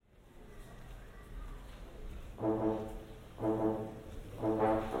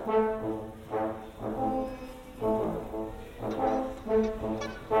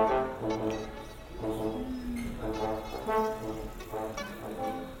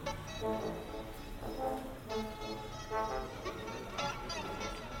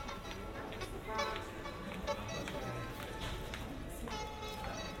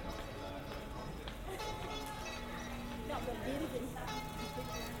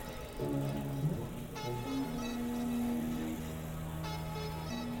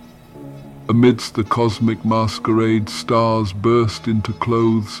Amidst the cosmic masquerade, stars burst into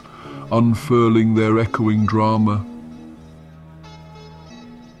clothes, unfurling their echoing drama.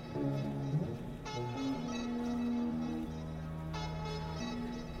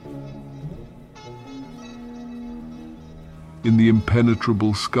 In the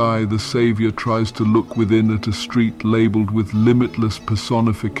impenetrable sky, the Savior tries to look within at a street labeled with limitless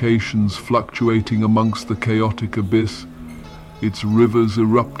personifications fluctuating amongst the chaotic abyss, its rivers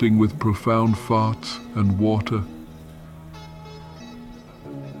erupting with profound farts and water.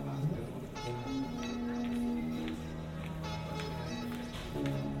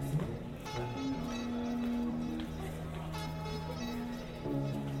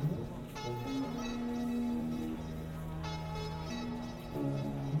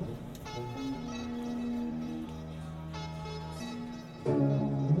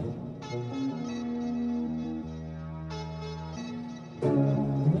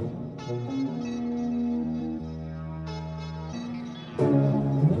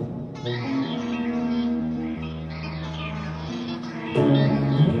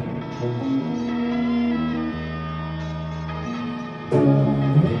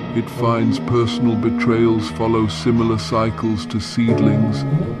 It finds personal betrayals follow similar cycles to Seedlings,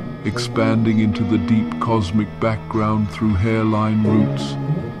 expanding into the deep cosmic background through hairline roots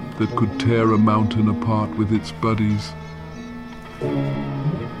that could tear a mountain apart with its buddies.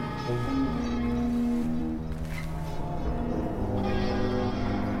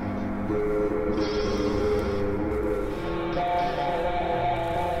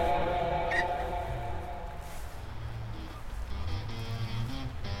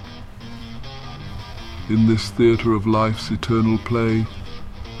 In this theater of life's eternal play,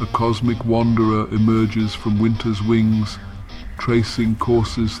 a cosmic wanderer emerges from winter's wings, tracing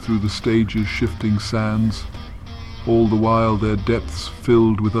courses through the stage's shifting sands, all the while their depths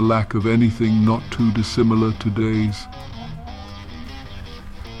filled with a lack of anything not too dissimilar to days.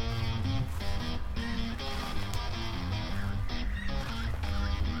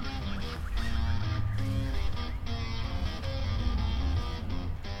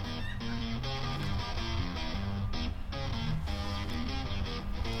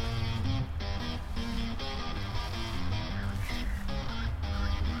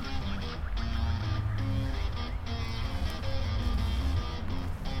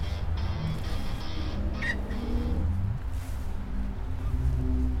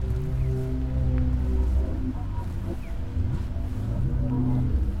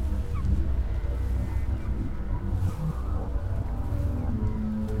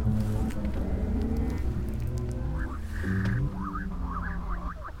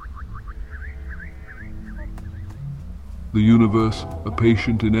 The universe, a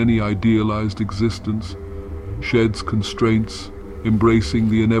patient in any idealized existence, sheds constraints, embracing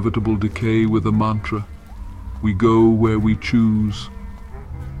the inevitable decay with a mantra. We go where we choose.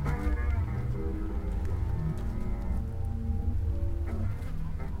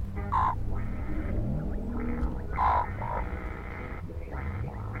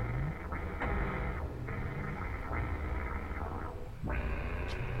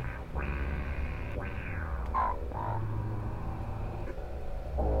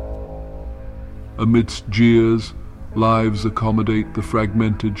 Amidst jeers, lives accommodate the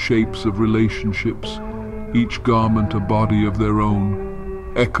fragmented shapes of relationships, each garment a body of their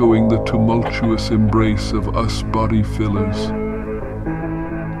own, echoing the tumultuous embrace of us body fillers.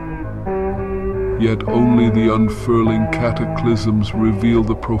 Yet only the unfurling cataclysms reveal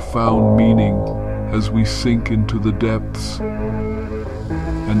the profound meaning as we sink into the depths,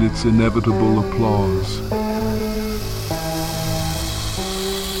 and its inevitable applause.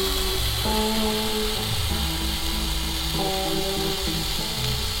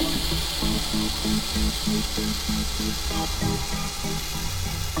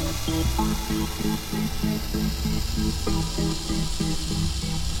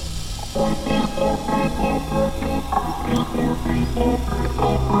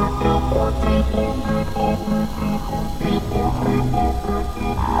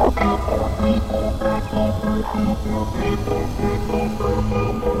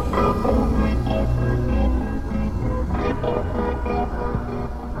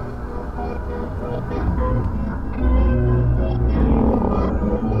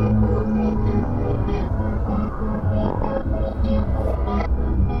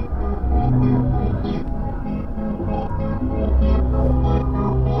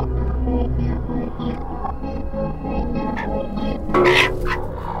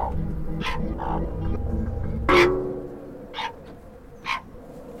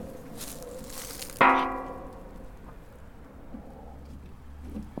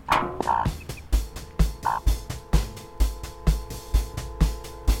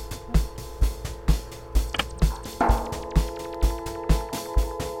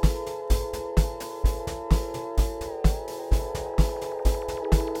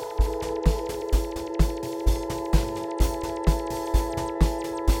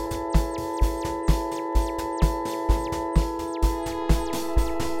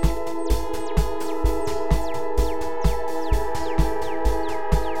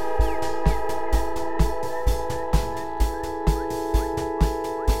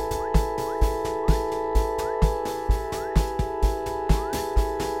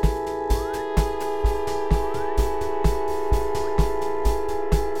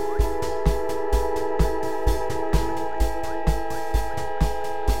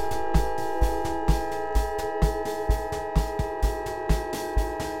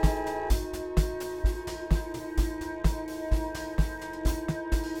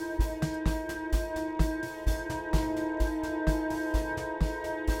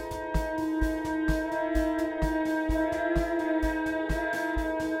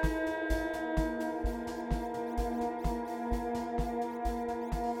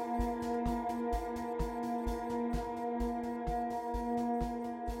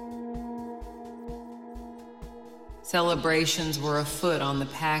 Celebrations were afoot on the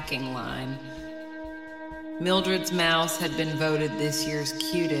packing line. Mildred's mouse had been voted this year's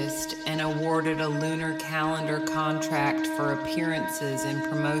cutest and awarded a lunar calendar contract for appearances in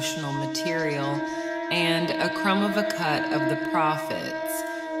promotional material and a crumb of a cut of the profits,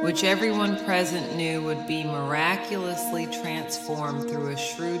 which everyone present knew would be miraculously transformed through a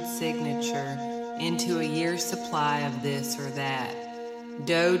shrewd signature into a year's supply of this or that,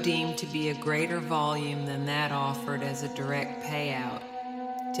 dough deemed to be a greater volume than that offered as a direct payout.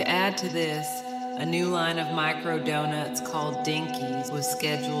 To add to this, a new line of micro donuts called Dinkies was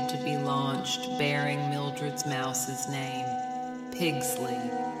scheduled to be launched, bearing Mildred's mouse's name, Pigsley.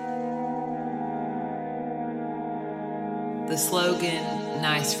 The slogan,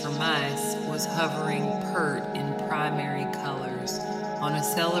 "Nice for Mice," was hovering pert in primary colors on a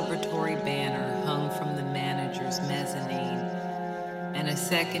celebratory banner hung from the manager's mezzanine, and a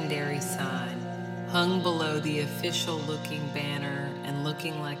secondary sign hung below the official-looking banner and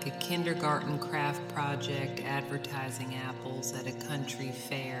looking like a kindergarten craft project advertising apples at a country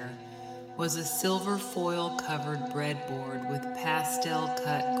fair was a silver foil-covered breadboard with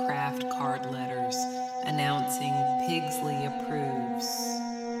pastel-cut craft card letters announcing Pigsley approves.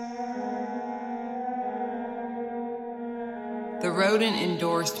 The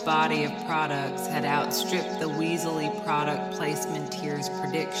rodent-endorsed body of products had outstripped the weaselly product placementier's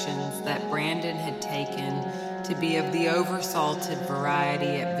predictions that Brandon had taken to be of the oversalted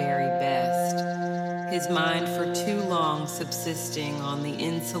variety at very best, his mind for too long subsisting on the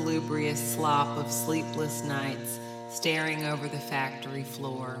insalubrious slop of sleepless nights staring over the factory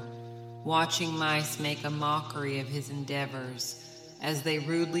floor, watching mice make a mockery of his endeavors as they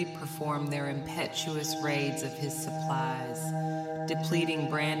rudely performed their impetuous raids of his supplies, depleting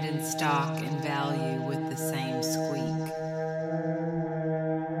Brandon's stock and value with the same squeak.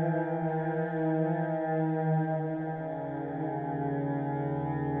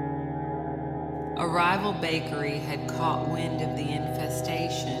 A rival bakery had caught wind of the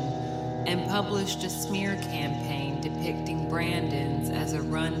infestation and published a smear campaign depicting Brandon's as a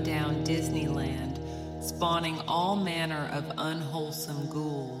run-down Disneyland, spawning all manner of unwholesome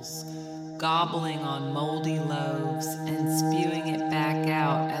ghouls, gobbling on moldy loaves and spewing it back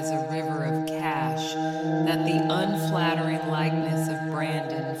out as a river of cash that the unflattering likeness of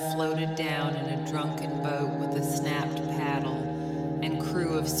Brandon floated down in a drunken boat with a snapped paddle and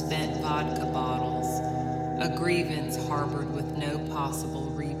crew of spent vodka bottles, a grievance harbored with no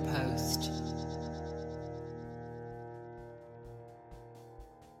possible repost.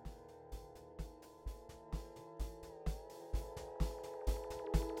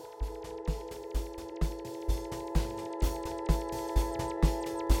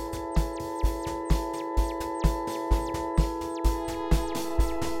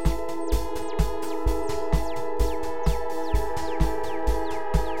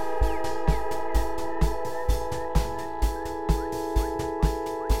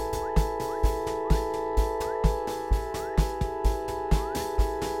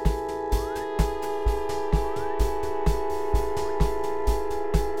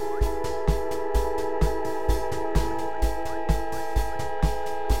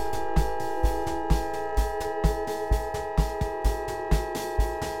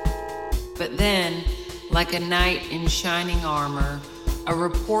 But then, like a knight in shining armor, a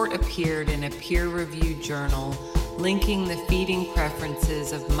report appeared in a peer-reviewed journal linking the feeding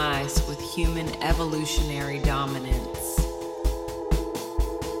preferences of mice with human evolutionary dominance.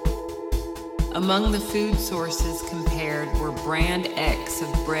 Among the food sources compared were Brand X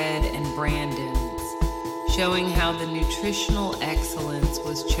of bread and Brandon's, showing how the nutritional excellence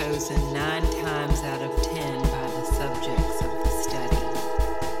was chosen 9 times out of 10 by the subjects of the study.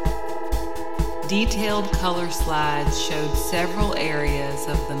 Detailed color slides showed several areas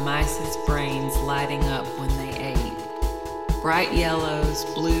of the mice's brains lighting up when they ate. Bright yellows,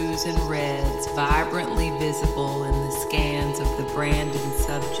 blues, and reds vibrantly visible in the scans of the Brandon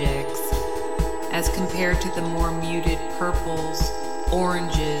subjects as compared to the more muted purples,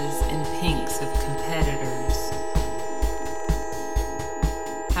 oranges, and pinks of competitors.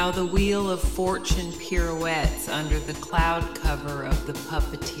 How the wheel of fortune pirouettes under the cloud cover of the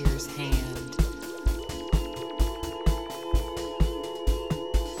puppeteer's hand.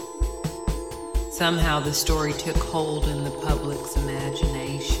 Somehow the story took hold in the public's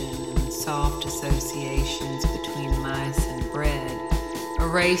imagination, and the soft associations between mice and bread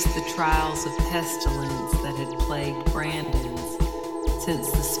erased the trials of pestilence that had plagued Brandon's since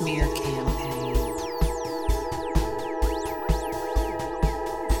the smear campaign.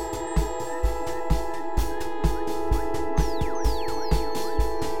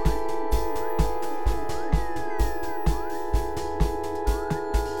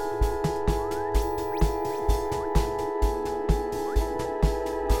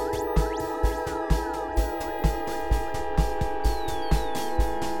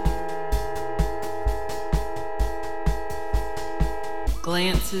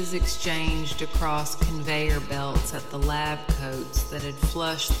 Glances exchanged across conveyor belts at the lab coats that had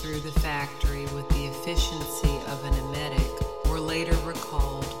flushed through the factory with the efficiency of an emetic were later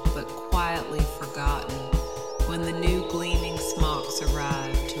recalled but quietly forgotten when the new gleaming smocks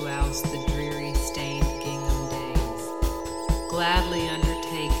arrived to oust the dreary stained gingham days. Gladly under